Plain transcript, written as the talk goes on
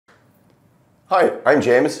Hi, I'm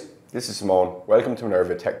James. This is Simone. Welcome to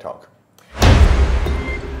Minerva Techtalk.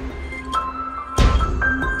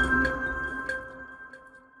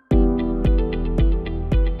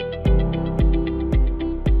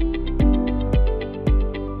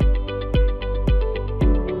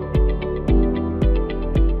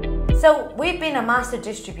 So we've been a master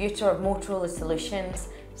distributor of Motorola solutions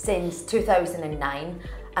since 2009.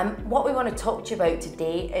 And what we want to talk to you about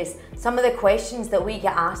today is some of the questions that we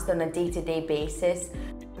get asked on a day-to-day basis.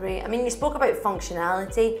 I mean, you spoke about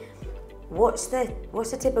functionality. What's the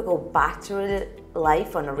typical battery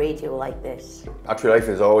life on a radio like this? Battery life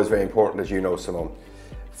is always very important, as you know, Simone.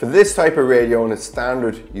 For this type of radio and its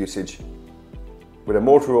standard usage, with a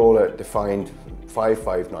Motorola defined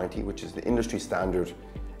 5590, which is the industry standard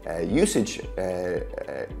usage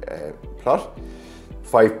plot,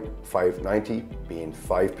 5590 being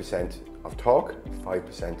 5% of talk,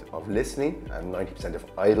 5% of listening and 90% of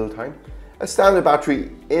idle time. A standard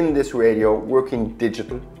battery in this radio working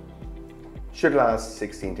digital should last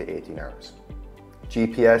 16 to 18 hours.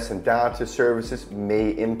 GPS and data services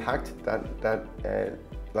may impact that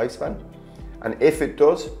lifespan, and if it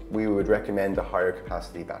does, we would recommend a higher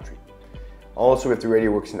capacity battery. Also, if the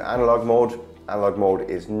radio works in analog mode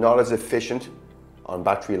is not as efficient on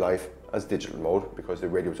battery life as digital mode because the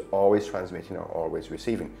radio is always transmitting or always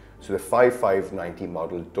receiving. So the 5590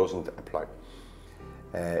 model doesn't apply.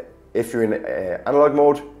 If you're in analog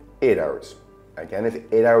mode, 8 hours. Again, if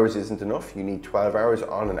 8 hours isn't enough, you need 12 hours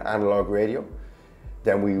on an analog radio,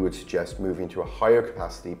 then we would suggest moving to a higher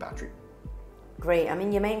capacity battery. Great. I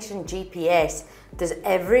mean, you mentioned GPS. Does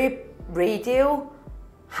every radio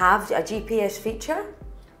have a GPS feature?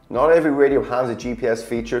 Not every radio has a GPS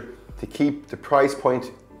feature. To keep the price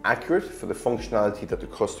point accurate for the functionality that the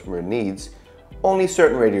customer needs, only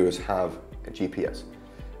certain radios have a GPS.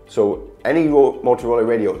 So any Motorola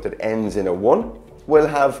radio that ends in a 1 will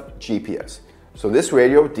have GPS. So this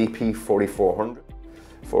radio,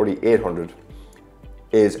 DP4800,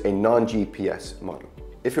 is a non-GPS model.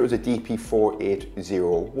 If it was a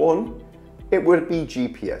DP4801, it would be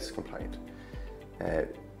GPS compliant.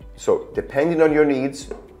 So depending on your needs,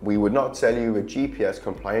 we would not sell you a GPS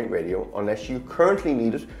compliant radio unless you currently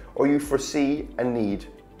need it or you foresee a need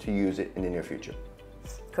to use it in the near future.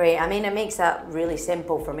 Great, I mean, it makes that really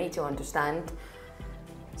simple for me to understand.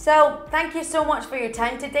 So thank you so much for your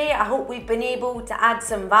time today. I hope we've been able to add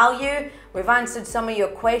some value. We've answered some of your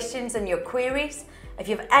questions and your queries. If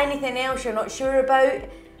you have anything else you're not sure about,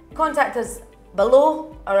 contact us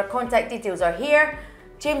below. Our contact details are here.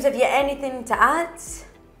 James, have you anything to add?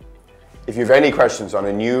 If you have any questions on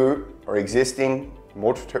a new or existing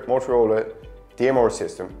Motorola DMR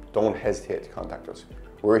system, don't hesitate to contact us.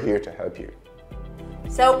 We're here to help you.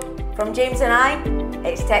 So, from James and I,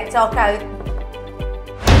 it's Tech Talk out.